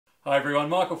Hi everyone,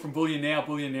 Michael from Bullion Now,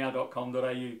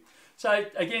 bullionnow.com.au. So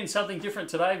again, something different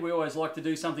today. We always like to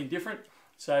do something different.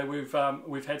 So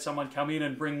we've had someone come in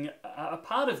and bring a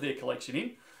part of their collection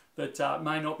in that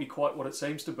may not be quite what it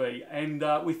seems to be. And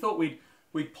we thought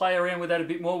we'd play around with that a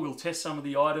bit more. We'll test some of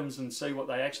the items and see what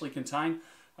they actually contain.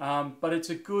 But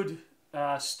it's a good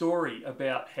story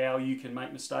about how you can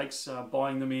make mistakes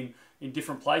buying them in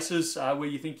different places where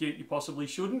you think you possibly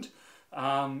shouldn't.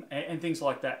 And things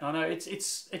like that. I know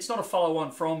it's not a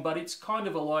follow-on from, but it's kind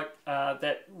of like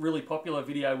that really popular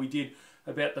video we did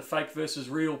about the fake versus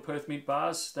real Perth Mint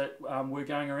bars that were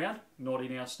going around. Not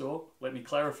in our store, let me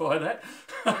clarify that.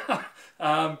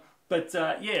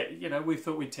 Yeah, you know, we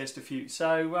thought we'd test a few.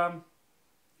 So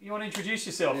you want to introduce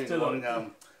yourself to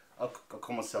them? I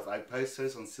call myself 8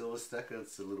 pesos on Silver Stacker.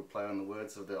 It's a little play on the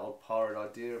words of the old pirate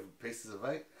idea of pieces of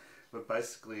 8. But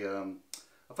basically,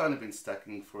 I've only been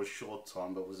stacking for a short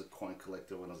time, but was a coin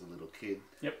collector when I was a little kid.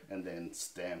 Yep. And then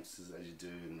stamps, as you do,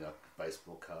 and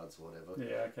baseball cards or whatever.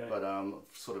 Yeah, okay. But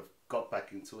sort of got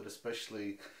back into it,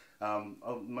 especially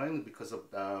mainly because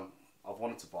I've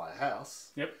wanted to buy a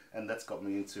house. Yep. And that's got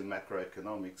me into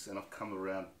macroeconomics, and I've come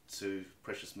around to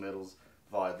precious metals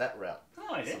via that route.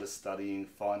 Oh, yeah. Sort of studying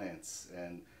finance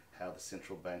and how the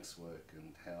central banks work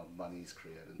and how money is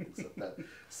created and things like that.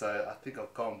 So I think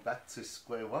I've gone back to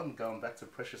square one, going back to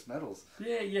precious metals.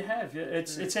 Yeah, you have. Yeah,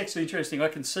 it's actually interesting. I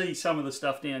can see some of the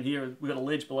stuff down here. We've got a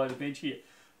ledge below the bench here.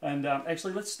 And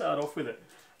actually, let's start off with it.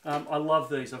 I love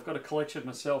these. I've got a collection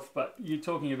myself, but you're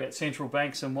talking about central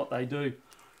banks and what they do.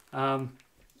 I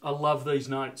love these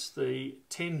notes. The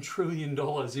 $10 trillion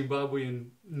Zimbabwean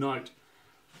note.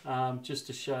 Just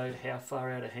to show how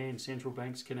far out of hand central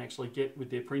banks can actually get with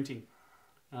their printing.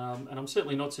 And I'm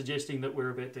certainly not suggesting that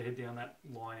we're about to head down that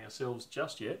line ourselves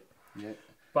just yet. Yeah.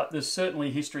 But there's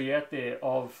certainly history out there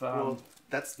of... well,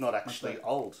 that's not actually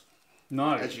old.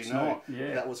 No, as you know, not.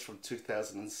 Yeah. That was from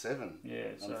 2007, yeah,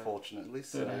 so unfortunately.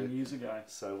 13 years ago.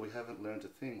 So we haven't learned a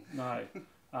thing. No.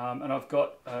 And I've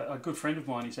got a good friend of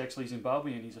mine, he's actually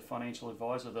Zimbabwean, he's a financial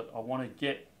advisor that I want to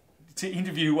get to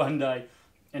interview one day.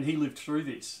 And he lived through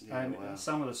this, yeah, and wow.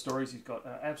 some of the stories he's got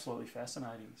are absolutely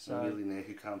fascinating. So, a millionaire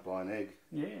who can't buy an egg.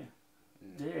 Yeah,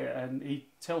 and he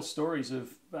tells stories of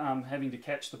having to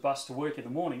catch the bus to work in the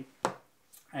morning,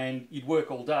 and you'd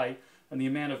work all day, and the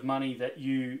amount of money that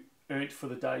you earned for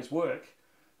the day's work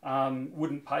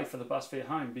wouldn't pay for the bus fare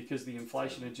home because the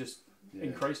inflation had just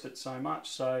increased it so much.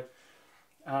 So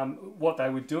what they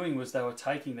were doing was they were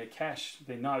taking their cash,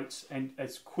 their notes, and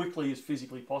as quickly as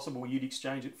physically possible, you'd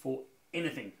exchange it for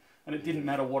anything, and it didn't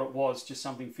matter what it was, just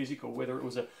something physical, whether it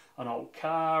was an old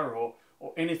car or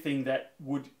anything that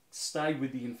would stay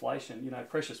with the inflation. You know,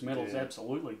 precious metals,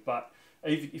 absolutely, but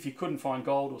if you couldn't find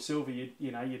gold or silver,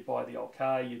 you'd buy the old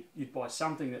car, you'd buy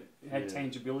something that had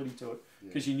tangibility to it,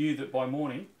 because you knew that by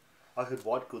morning. I heard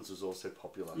white goods was also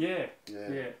popular. Yeah.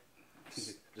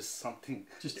 Just something.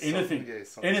 Just anything. Anything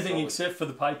solid. Except for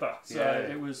the paper.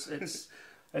 So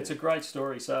it's a great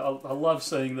story. So I love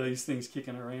seeing these things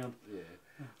kicking around. Yeah.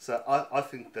 So I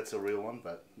think that's a real one,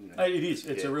 but you know, it is.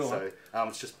 It's a real one.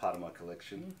 It's just part of my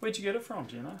collection. Where'd you get it from?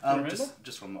 Do you know?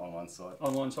 Just from the online site.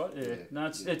 Online site. Yeah. No,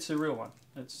 it's a real one.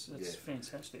 It's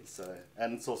fantastic. So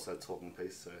and it's also a talking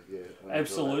piece. So yeah.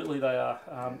 Absolutely, they are.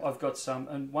 I've got some,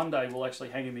 and one day we'll actually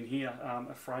hang them in here.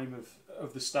 A frame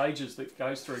of the stages that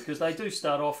goes through, because they do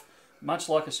start off much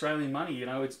like Australian money. You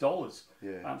know, it's dollars,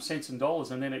 cents and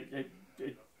dollars, and then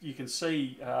you can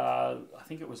see, I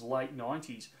think it was late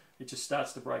 90s, it just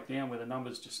starts to break down where the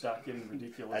numbers just start getting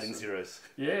ridiculous. Adding zeros.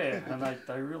 Yeah, and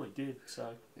they really did.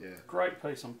 So, great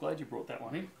piece. I'm glad you brought that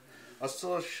one in. I'll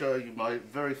sort of show you my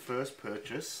very first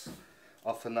purchase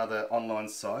off another online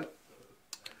site.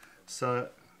 So,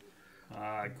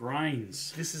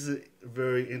 grains. This is a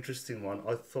very interesting one.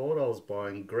 I thought I was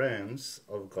buying grams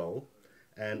of gold,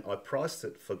 and I priced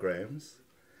it for grams,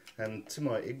 and to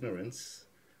my ignorance,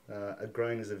 a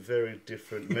grain is a very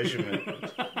different measurement.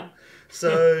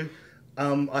 So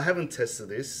I haven't tested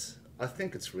this. I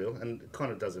think it's real, and it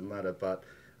kind of doesn't matter, but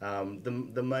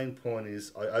the main point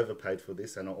is I overpaid for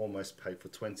this, and I almost paid for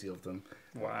 20 of them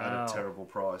at a terrible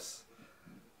price.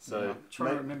 So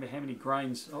trying to remember how many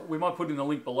grains. We might put in a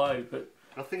link below, but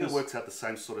I think it works out the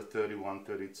same sort of 31,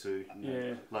 32. You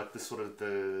know, like the sort of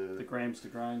the grams to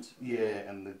grains. Yeah,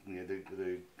 and the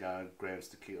grams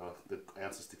to kilo, the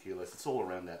ounces to kilos. It's all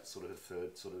around that sort of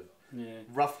third, sort of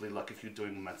roughly, like if you're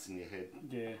doing maths in your head.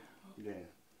 Yeah.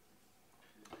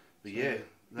 But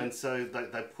and so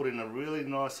they put in a really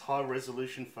nice high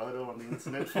resolution photo on the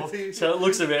internet for you. So it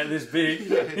looks about this big.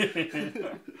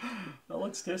 Well,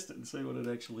 let's test it and see what it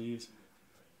actually is.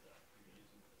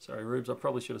 Sorry, Rubes, I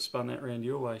probably should have spun that round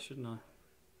your way, shouldn't I?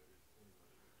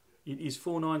 It is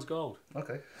 4.9 gold.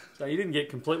 Okay. So you didn't get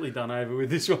completely done over with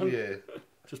this one. Yeah.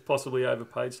 Just possibly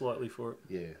overpaid slightly for it.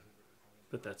 Yeah.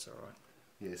 But that's all right.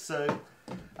 Yeah. So,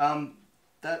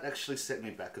 that actually set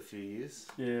me back a few years.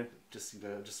 Yeah. Just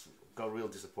got real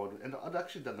disappointed, and I'd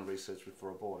actually done the research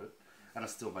before I bought it, and I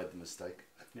still made the mistake.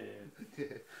 Yeah.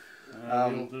 Yeah.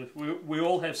 We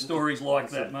all have stories like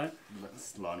that, mate.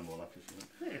 Let's line them all up if you want.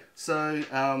 Yeah. So,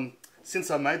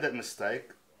 since I made that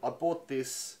mistake, I bought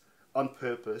this on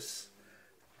purpose,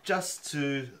 just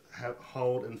to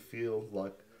hold and feel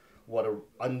like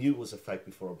I knew it was a fake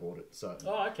before I bought it. So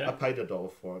okay. I paid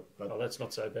 $1 for it. But that's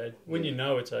not so bad. When you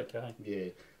know it's okay. Yeah,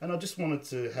 and I just wanted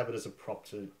to have it as a prop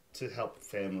to help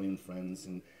family and friends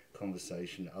and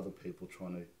conversation, other people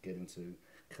trying to get into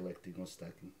collecting or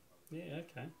stacking. Yeah,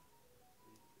 okay.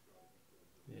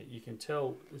 Yeah, you can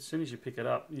tell as soon as you pick it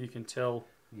up. You can tell.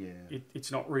 Yeah.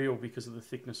 It's not real because of the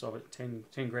thickness of it. 10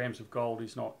 grams of gold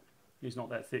is not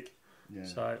that thick. Yeah.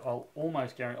 So I'll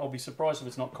almost guarantee. I'll be surprised if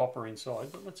it's not copper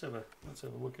inside. But let's have a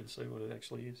look and see what it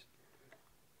actually is.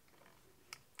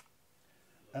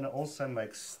 And it also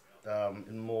makes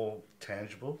it more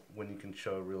tangible when you can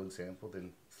show a real example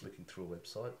than flicking through a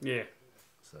website. Yeah.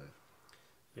 So.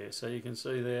 Yeah, so you can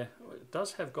see there, it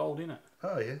does have gold in it.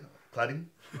 Oh yeah, platinum.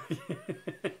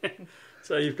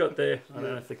 So you've got there, I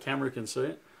don't know if the camera can see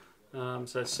it.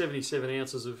 So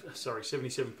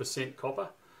 77% copper,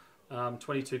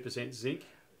 22% zinc,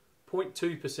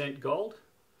 0.2% gold,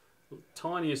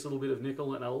 tiniest little bit of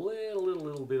nickel, and a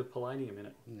little bit of palladium in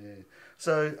it. Yeah.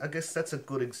 So I guess that's a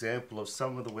good example of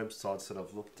some of the websites that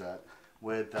I've looked at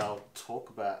where they'll talk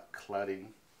about cladding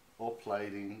or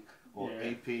plating or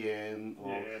EPN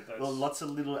or lots of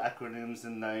little acronyms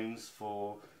and names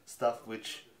for stuff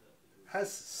which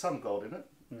has some gold in it,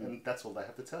 and that's all they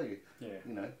have to tell you. Yeah,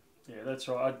 you know. Yeah, that's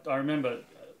right. I remember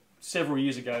several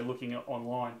years ago looking at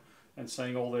online and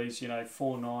seeing all these,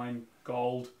 4.9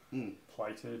 gold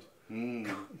plated,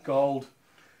 gold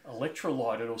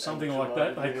electrolyted or something like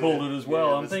that. They called it as well.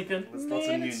 Yeah, I'm thinking, there's lots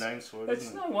of new names for it.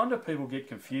 It's no wonder people get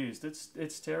confused.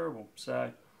 It's terrible.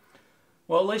 So.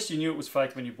 Well, at least you knew it was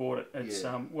fake when you bought it. It's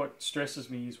what stresses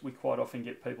me is we quite often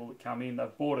get people that come in,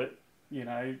 they've bought it,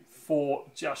 for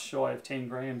just shy of 10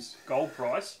 grams gold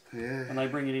price, and they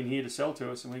bring it in here to sell to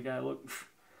us, and we go, look,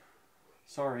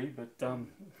 sorry, but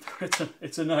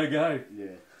it's a no-go.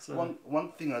 Yeah. So,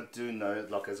 one thing I do know,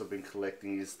 like as I've been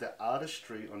collecting, is the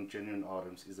artistry on genuine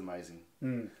items is amazing.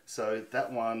 So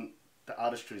that one, the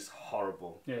artistry is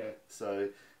horrible. Yeah. So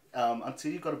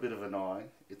until you've got a bit of an eye,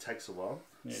 it takes a while.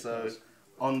 Yeah, so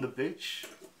on the beach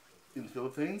in the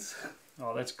Philippines.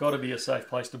 Oh, that's got to be a safe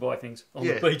place to buy things, on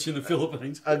the beach in the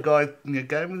Philippines. A guy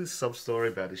gave me this sub story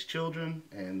about his children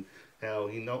and how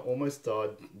he almost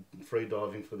died free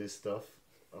diving for this stuff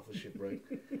off a shipwreck.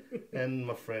 And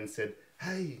my friend said,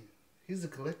 hey, he's a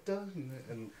collector.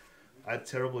 And I had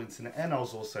terrible internet, and I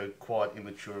was also quite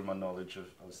immature in my knowledge of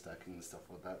stacking and stuff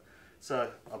like that.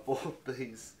 So I bought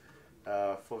these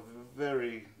for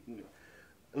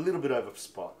a little bit over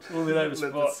spot. A little bit over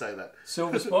spot. Let's say that.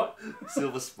 Silver spot?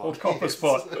 Silver spot. Or copper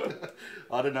spot?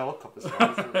 I don't know what copper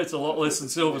spot is. It's a lot less than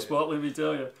silver spot, let me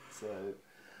tell you. So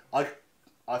I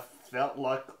felt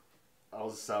like I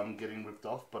was getting ripped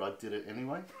off, but I did it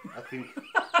anyway. I think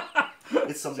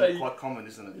it's something quite common,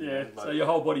 isn't it? Yeah, so your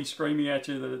whole body's screaming at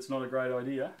you that it's not a great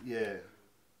idea. Yeah.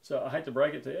 So I hate to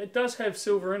break it to you. It does have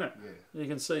silver in it. Yeah. You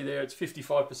can see there it's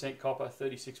 55% copper,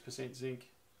 36% zinc,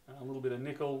 a little bit of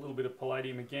nickel, a little bit of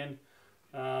palladium again.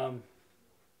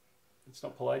 It's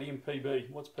not palladium, PB.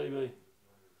 What's PB?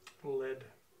 Lead.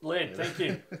 Lead, thank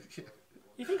you.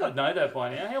 You think I'd know that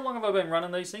by now. How long have I been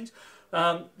running these things?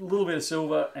 A little bit of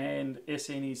silver, and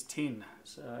SN is tin.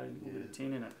 So a little bit of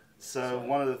tin in it. So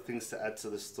one of the things to add to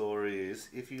the story is,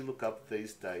 if you look up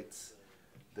these dates,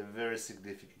 they're very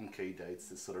significant key dates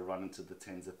that sort of run into the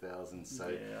tens of thousands.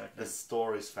 So the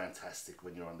story is fantastic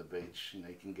when you're on the beach.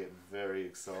 You can get very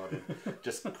excited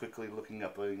just quickly looking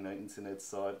up a internet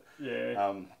site.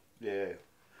 Yeah. Yeah.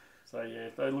 So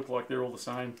they look like they're all the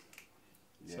same.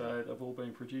 Yeah. So they've all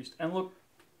been produced. And look,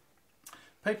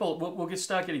 people, we'll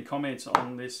start getting comments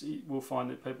on this. We'll find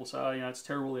that people say, oh, it's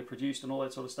terrible, they're produced and all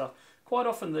that sort of stuff. Quite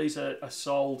often these are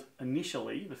sold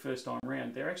initially, the first time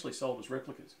around. They're actually sold as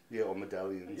replicas. Yeah, or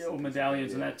medallions. Yeah, or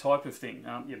medallions and that type of thing.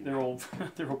 They're all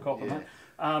copper, mate.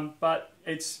 But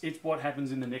it's what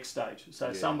happens in the next stage.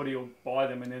 So somebody will buy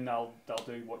them and then they'll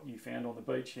do what you found on the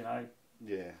beach,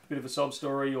 bit of a sob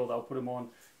story, or they'll put them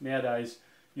on. Nowadays,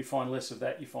 you find less of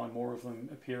that. You find more of them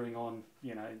appearing on,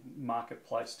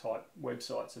 marketplace type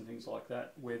websites and things like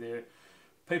that, where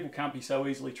people can't be so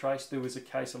easily traced. There was a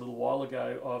case a little while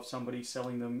ago of somebody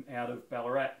selling them out of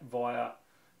Ballarat via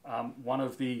one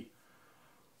of the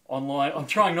online. I'm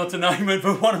trying not to name it,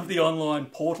 but one of the online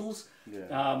portals.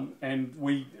 Yeah. And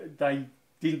they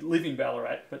didn't live in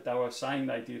Ballarat, but they were saying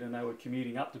they did, and they were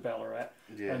commuting up to Ballarat,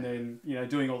 Yeah. and then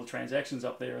doing all the transactions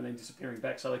up there, and then disappearing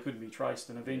back, so they couldn't be traced.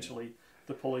 And eventually,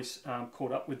 the police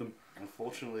caught up with them.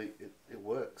 Unfortunately, it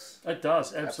works. It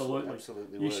does, absolutely.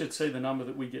 Absolutely you works. should see the number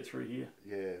that we get through here.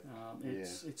 Yeah.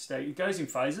 It goes in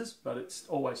phases, but it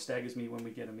always staggers me when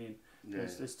we get them in Yeah.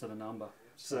 as to the number.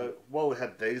 So while we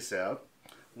had these out,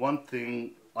 one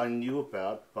thing I knew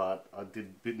about, but I did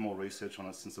a bit more research on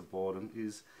it since I bought them,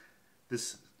 is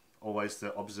this always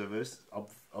the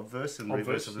obverse and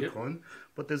reverse of the coin.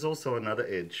 But there's also another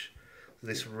edge,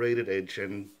 this reeded edge,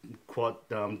 and quite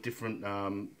different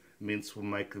mints will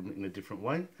make them in a different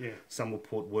way. Yeah. Some will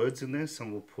put words in there,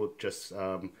 some will put just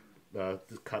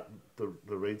cut the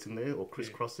reeds in there or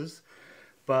crisscrosses.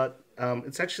 But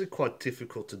it's actually quite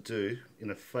difficult to do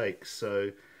in a fake.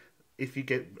 So if you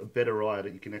get a better eye at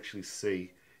it, you can actually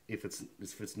see if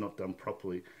it's not done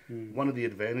properly. One of the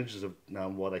advantages of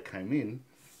why they came in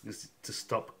is to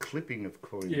stop clipping of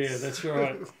coins. Yeah, that's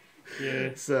right. Yeah.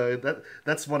 So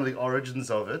that's one of the origins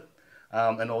of it.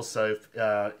 And also,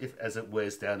 if as it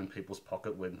wears down in people's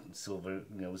pocket when silver,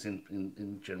 was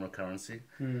in general currency.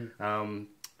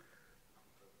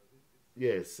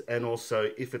 Yes, and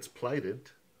also if it's plated,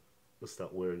 it'll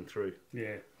start wearing through.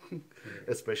 Yeah.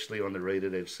 Especially on the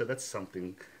reeded edge. So that's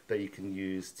something that you can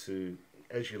use to,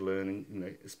 as you're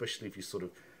learning, especially if you're sort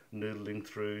of noodling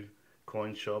through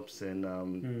coin shops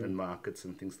and markets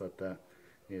and things like that.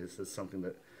 Yes, that's something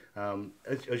that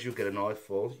as you'll get an eye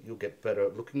for, you'll get better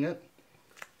at looking at.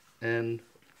 And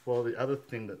while the other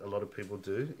thing that a lot of people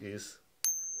do is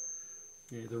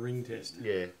the ring test.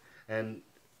 Yeah, and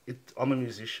I'm a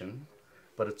musician,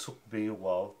 but it took me a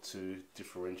while to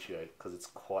differentiate because it's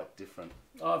quite different.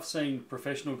 I've seen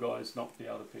professional guys not be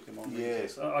able to pick them on. Yeah.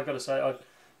 I got to say, I've a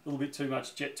little bit too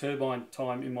much jet turbine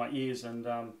time in my ears, and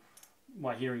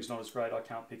my hearing's not as great. I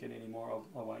can't pick it anymore.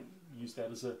 I won't use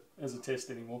that as a test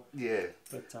anymore. Yeah.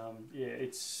 But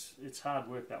it's hard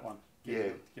work, that one.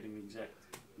 Getting the exact.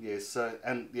 Yeah. So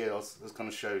I was going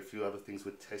to show a few other things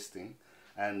with testing,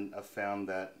 and I found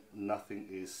that nothing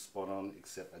is spot on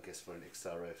except, I guess, for an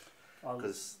XRF. I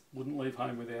wouldn't leave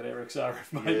home without our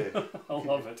XRF, mate. Yeah. I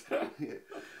love it. Yeah.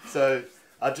 So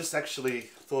I just actually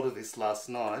thought of this last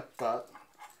night, but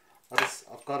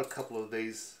I've got a couple of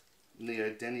these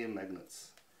neodymium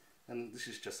magnets, and this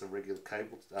is just a regular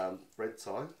cable red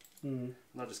tie, and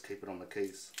I just keep it on the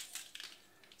keys.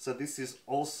 So this is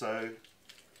also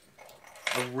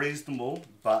a reasonable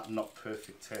but not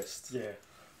perfect test. Yeah.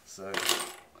 So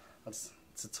it's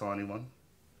a tiny one.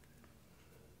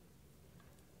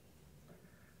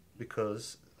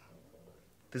 Because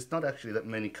there's not actually that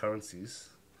many currencies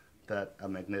that are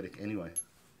magnetic anyway,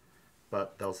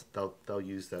 but they'll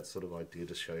use that sort of idea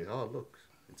to show you, oh look,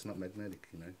 it's not magnetic,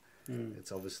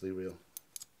 it's obviously real,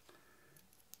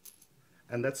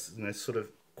 and that's sort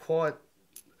of quite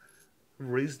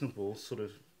reasonable sort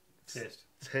of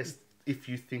test if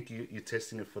you think you're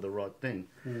testing it for the right thing.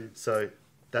 So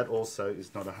that also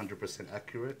is not 100%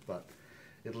 accurate, but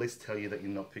at least tell you that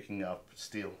you're not picking up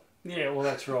steel. Yeah, well,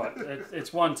 that's right.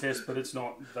 It's one test, but it's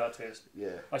not the test.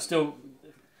 Yeah.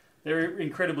 They're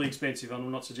incredibly expensive, and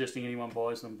I'm not suggesting anyone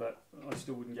buys them, but I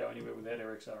still wouldn't go anywhere without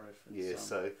our XRF. Yeah,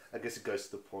 so I guess it goes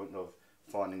to the point of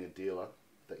finding a dealer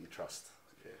that you trust.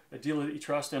 Yeah. A dealer that you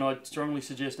trust, and I'd strongly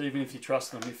suggest, even if you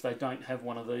trust them, if they don't have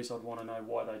one of these, I'd want to know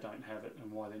why they don't have it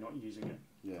and why they're not using it.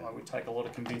 Yeah. I would take a lot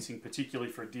of convincing,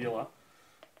 particularly for a dealer,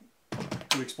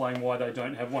 to explain why they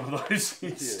don't have one of those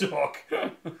in stock.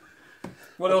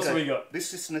 What else have we got?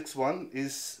 This next one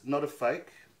is not a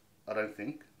fake, I don't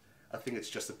think. I think it's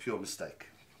just a pure mistake.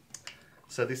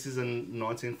 So this is a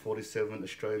 1947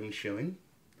 Australian shilling,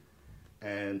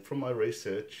 and from my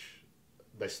research,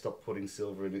 they stopped putting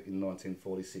silver in it in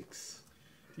 1946.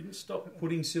 Didn't stop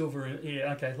putting silver in it.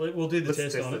 Yeah, okay, we'll do the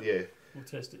test on it. Yeah. We'll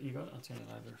test it. I'll turn it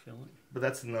over if you like. But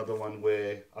that's another one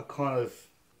where I kind of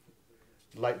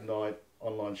late night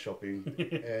online shopping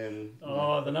and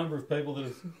the number of people that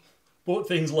have bought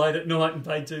things late at night and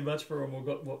paid too much for them or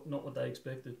got not what they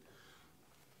expected.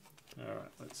 All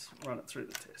right, let's run it through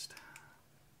the test.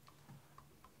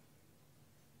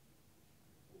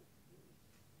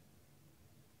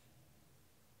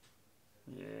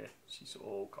 Yeah, she's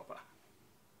all copper.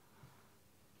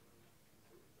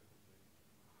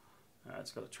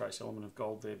 It's got a trace element of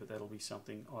gold there, but that'll be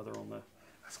something either on the...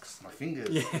 That's because of my fingers.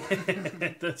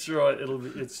 Yeah, that's right.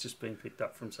 It's just been picked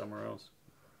up from somewhere else.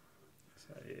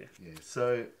 So yeah. Yeah.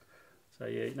 So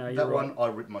yeah. No, you're that right. one I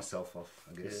ripped myself off,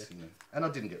 I guess. Yeah. And I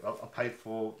didn't get. I paid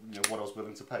for what I was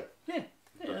willing to pay. Yeah.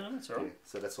 Yeah. That's all right. Yeah,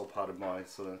 so that's all part of my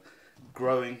sort of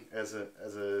growing as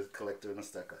a collector and a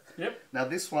stacker. Yep. Now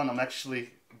this one I'm actually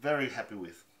very happy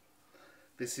with.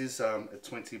 This is a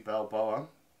 20 Balboa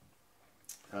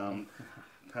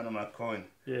Panama coin.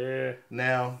 Yeah.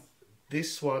 Now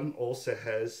this one also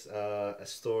has a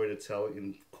story to tell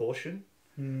in caution,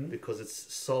 because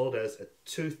it's sold as a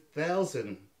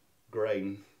 2,000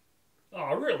 grain.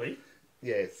 Oh, really?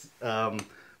 Yes.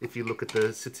 If you look at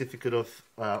the certificate of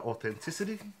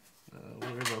authenticity,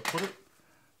 wherever I put it,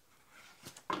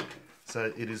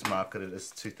 so it is marketed as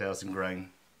 2,000 grain.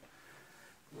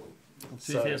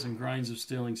 2,000 grains of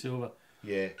sterling silver.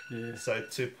 Yeah. Yeah. So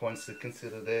 2 points to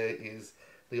consider there is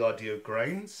the idea of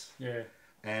grains Yeah.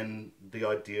 and the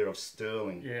idea of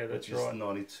sterling, Yeah, that's which is right.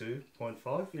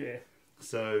 92.5. Yeah.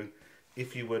 So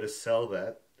if you were to sell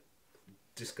that,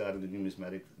 discarding the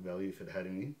numismatic value if it had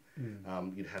any,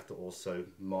 you'd have to also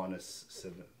minus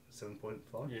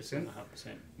 7.5%. Yeah,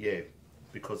 7.5%. Yeah,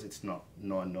 because it's not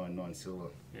 999 silver.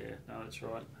 Yeah, no, that's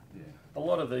right. Yeah. A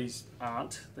lot of these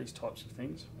aren't, these types of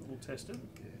things. We'll test it.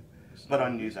 Yeah. So, But I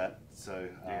knew that, so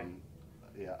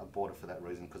yeah, I bought it for that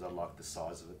reason, because I like the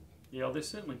size of it. Yeah, well, they're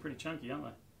certainly pretty chunky, aren't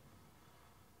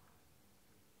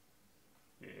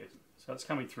they? Yeah, so it's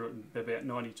coming through at about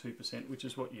 92%, which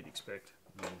is what you'd expect.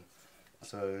 Yeah.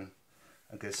 So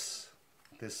I guess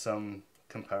there's some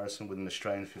comparison with an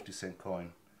Australian 50-cent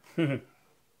coin. What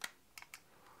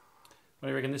do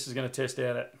you reckon this is going to test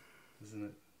out at? Isn't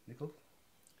it nickel?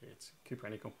 Yeah, it's copper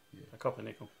nickel, Yeah. a copper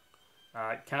nickel.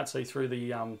 Can't see through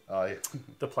the Oh, yeah.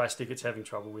 the plastic. It's having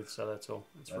trouble with, so that's all.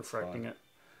 It's That's refracting fine. it.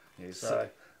 Yeah,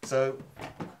 so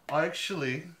I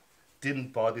actually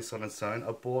didn't buy this on its own.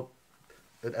 I bought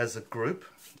it as a group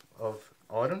of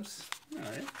items. Oh,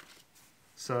 yeah.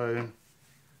 So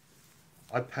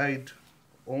I paid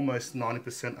almost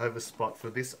 90% over spot for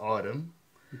this item.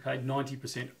 You paid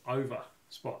 90% over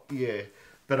spot. Yeah,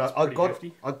 but That's I pretty got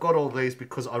hefty. I got all these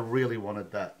because I really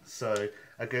wanted that. So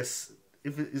I guess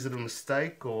is it a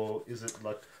mistake, or is it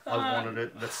like I wanted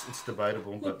it? It's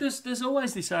debatable. Look, But there's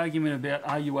always this argument about,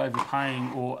 are you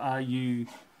overpaying, or are you,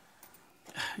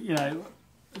 the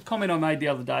comment I made the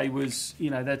other day was,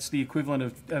 that's the equivalent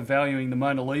of valuing the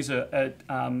Mona Lisa at,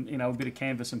 a bit of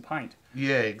canvas and paint.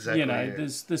 yeah, exactly. Yeah.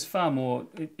 There's far more,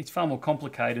 it's far more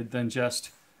complicated than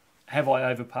just, have I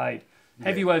overpaid?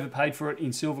 Have Yeah. you overpaid for it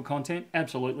in silver content?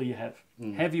 Absolutely you have.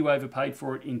 Have you overpaid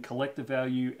for it in collector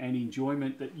value and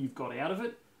enjoyment that you've got out of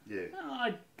it?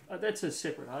 Yeah. That's a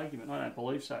separate argument. I don't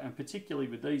believe so, and particularly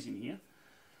with these in here.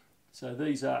 So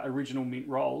these are original mint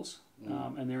rolls,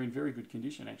 and they're in very good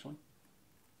condition, actually.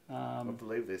 I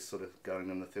believe they're sort of going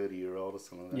on the 30-year-old or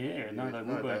something like that. Yeah, no, they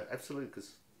will be. Absolutely,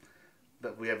 because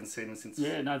that we haven't seen them since.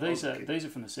 Yeah, no, I these was a are kid. these are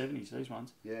from the 70s. These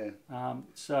ones. Yeah.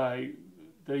 So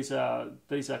these are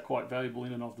quite valuable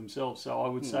in and of themselves. So I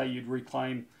would say you'd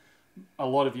reclaim a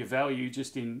lot of your value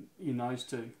just in those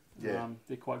two. Yeah.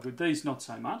 They're quite good. These not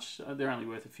so much. They're only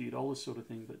worth a few dollars, sort of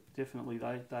thing. But definitely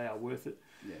they are worth it.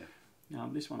 Yeah.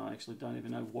 This one I actually don't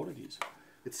even know what it is.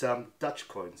 It's Dutch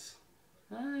coins.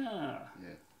 Ah.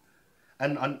 Yeah.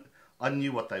 And I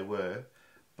knew what they were,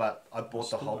 but I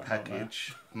bought the Still whole don't know that.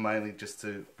 package mainly just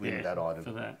to win Yeah, that item.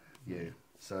 for that. Yeah.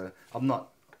 So I'm not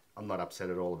upset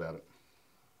at all about it.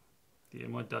 Yeah,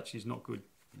 my Dutch is not good.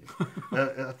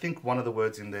 I think one of the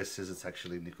words in there says it's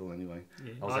actually nickel anyway.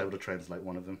 Yeah, I was able to translate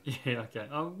one of them. Yeah, okay.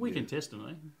 Oh, we can test them,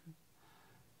 eh?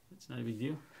 It's no big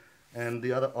deal. And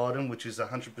the other item, which is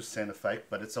 100% a fake,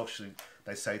 but it's actually,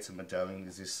 they say it's a medallion,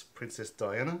 is this Princess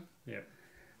Diana. Yeah.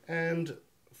 And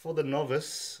for the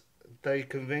novice, they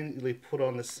conveniently put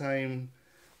on the same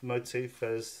motif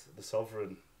as the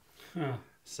sovereign. Huh.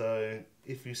 So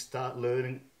if you start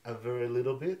learning a very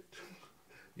little bit,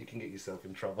 you can get yourself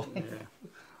in trouble. Yeah.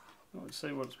 Let's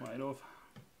see what it's made of.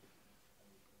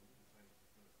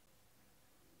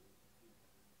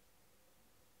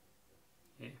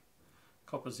 Yeah.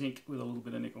 Copper zinc with a little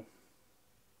bit of nickel.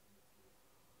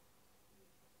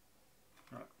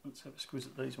 Right, let's have a squiz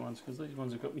at these ones, because these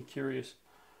ones have got me curious.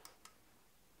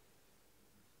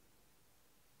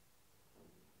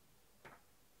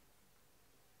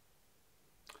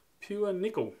 Pure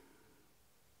nickel.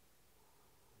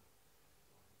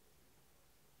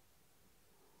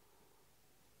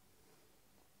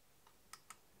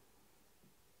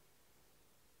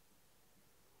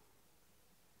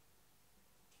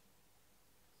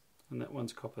 And that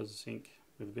one's copper zinc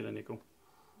with a bit of nickel.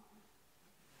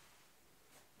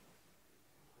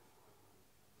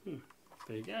 There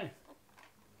you go.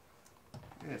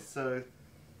 Yeah, so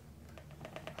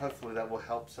hopefully that will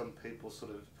help some people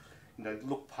sort of,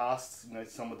 look past,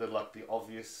 some of the the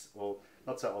obvious, or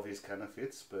not so obvious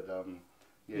counterfeits, but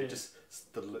Yeah, just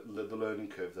the learning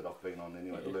curve that I've been on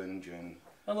anyway, the learning journey.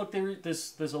 And look,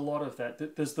 there's a lot of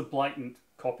that. There's the blatant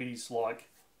copies like,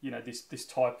 this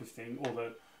type of thing,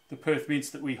 or the Perth mints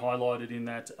that we highlighted in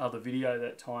that other video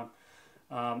that time.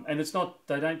 And it's not,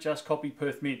 they don't just copy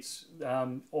Perth mints.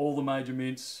 All the major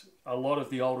mints, a lot of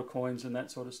the older coins and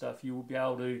that sort of stuff, you will be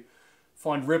able to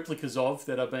find replicas of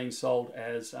that are being sold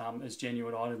as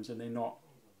genuine items, and they're not.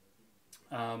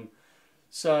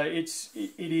 So it's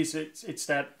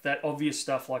that obvious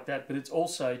stuff like that, but it's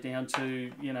also down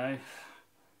to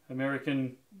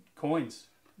American coins,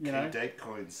 key date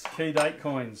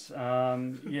coins,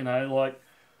 like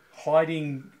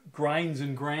hiding grains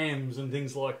and grams and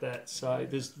things like that. So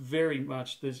there's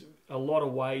a lot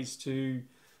of ways to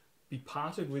be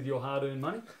parted with your hard-earned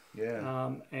money.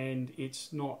 Yeah. And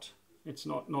it's not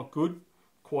good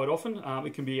quite often.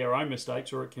 It can be our own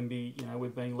mistakes, or it can be we're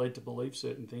being led to believe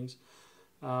certain things.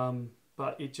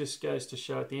 But it just goes to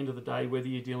show at the end of the day, whether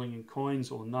you're dealing in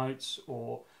coins or notes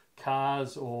or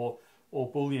cars or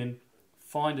bullion,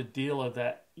 find a dealer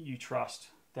that you trust,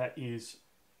 that is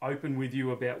open with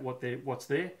you about what's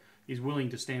there, is willing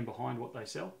to stand behind what they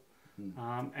sell,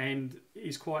 and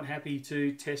is quite happy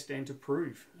to test and to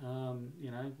prove,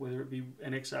 whether it be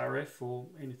an XRF or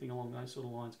anything along those sort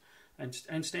of lines,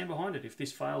 and stand behind it. If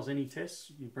this fails any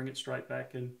tests, you bring it straight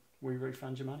back and we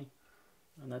refund your money.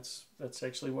 And that's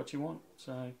actually what you want.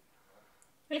 So,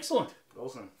 excellent.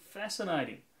 Awesome.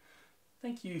 Fascinating.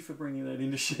 Thank you for bringing that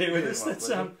in to share with us.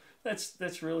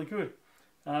 That's really good.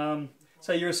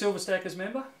 So you're a Silver Stackers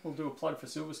member? We'll do a plug for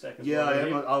Silver Stackers. Yeah, I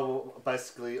am. I will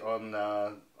basically on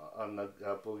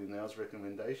Bullion Now's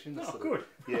recommendation. Oh,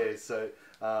 good. So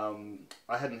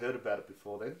I hadn't heard about it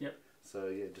before then. Yep. So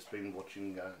yeah, just been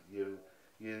watching your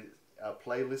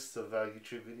playlists of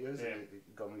YouTube videos. Yeah. And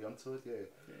it got me onto it. Yeah.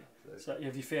 So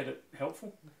have you found it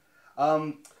helpful?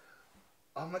 I'm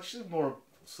actually more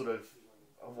sort of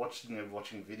watching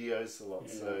videos a lot.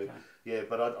 Yeah, so okay. yeah,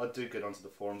 but I do get onto the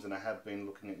forums, and I have been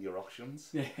looking at your auctions.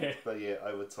 Yeah. But yeah,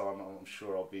 over time, I'm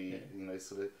sure I'll be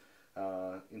sort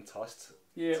of enticed.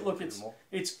 Yeah. Look,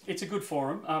 it's a good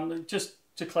forum. Just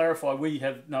to clarify, we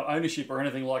have no ownership or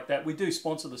anything like that. We do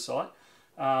sponsor the site,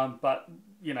 but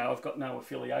I've got no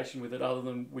affiliation with it other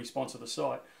than we sponsor the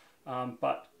site.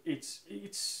 But it's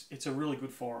a really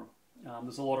good forum.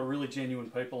 There's a lot of really genuine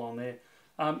people on there.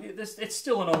 It's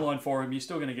still an online forum. You're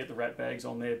still going to get the rat bags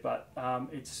on there, but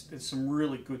there's some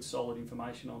really good, solid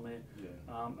information on there.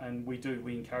 Yeah. And we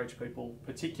encourage people,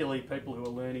 particularly people who are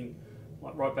learning,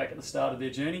 like right back at the start of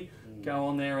their journey, go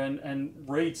on there and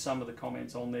read some of the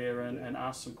comments on there and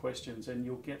ask some questions, and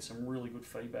you'll get some really good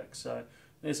feedback. So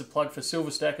there's a plug for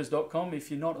silverstackers.com. If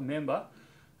you're not a member,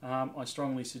 I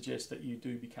strongly suggest that you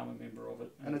do become a member of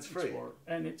it. And it's free.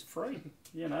 And it's free,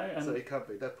 And so you can't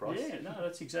beat that price. Yeah, no,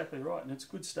 that's exactly right. And it's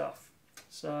good stuff.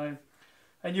 So,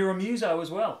 and you're a muso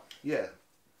as well. Yeah.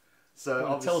 So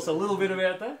Want to tell us a little bit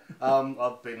about that?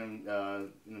 I've been a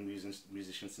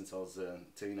musician since I was a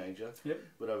teenager. Yep.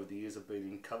 But over the years, I've been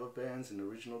in cover bands and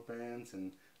original bands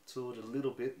and toured a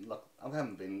little bit. Like I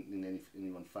haven't been in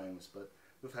anyone famous, but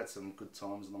we've had some good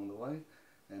times along the way.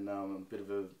 And I'm a bit of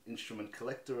an instrument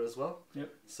collector as well. Yep.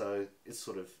 So it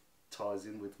sort of ties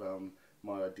in with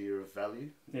my idea of value.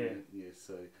 Yeah. Yeah.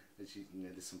 So as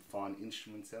there's some fine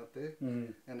instruments out there.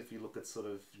 Mm. And if you look at sort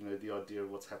of the idea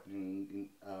of what's happening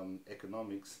in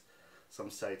economics, some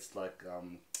say it's like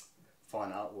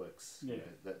fine artworks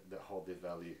that hold their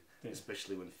value. Yeah.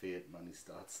 Especially when fiat money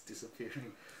starts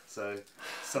disappearing. So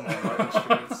some of my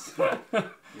instruments,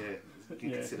 you can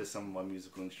consider some of my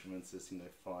musical instruments as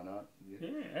fine art. Yeah,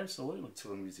 absolutely.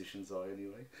 To a musician's eye,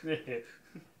 anyway. Yeah.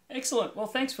 Excellent. Well,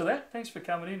 thanks for that. Thanks for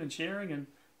coming in and sharing and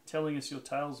telling us your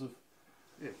tales of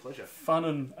pleasure,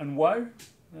 fun and woe,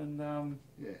 and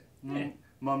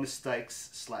my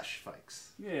mistakes /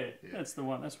 fakes. Yeah, that's the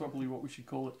one. That's probably what we should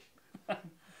call it.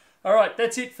 All right,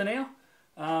 that's it for now.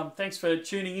 Thanks for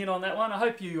tuning in on that one. I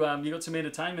hope you got some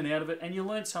entertainment out of it and you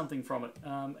learned something from it.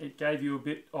 It gave you a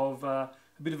bit of a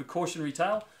cautionary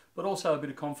tale, but also a bit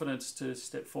of confidence to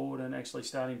step forward and actually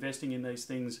start investing in these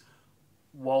things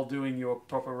while doing your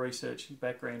proper research,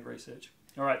 background research.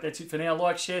 All right, that's it for now.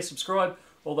 Like, share, subscribe,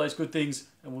 all those good things,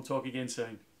 and we'll talk again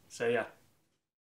soon. See ya.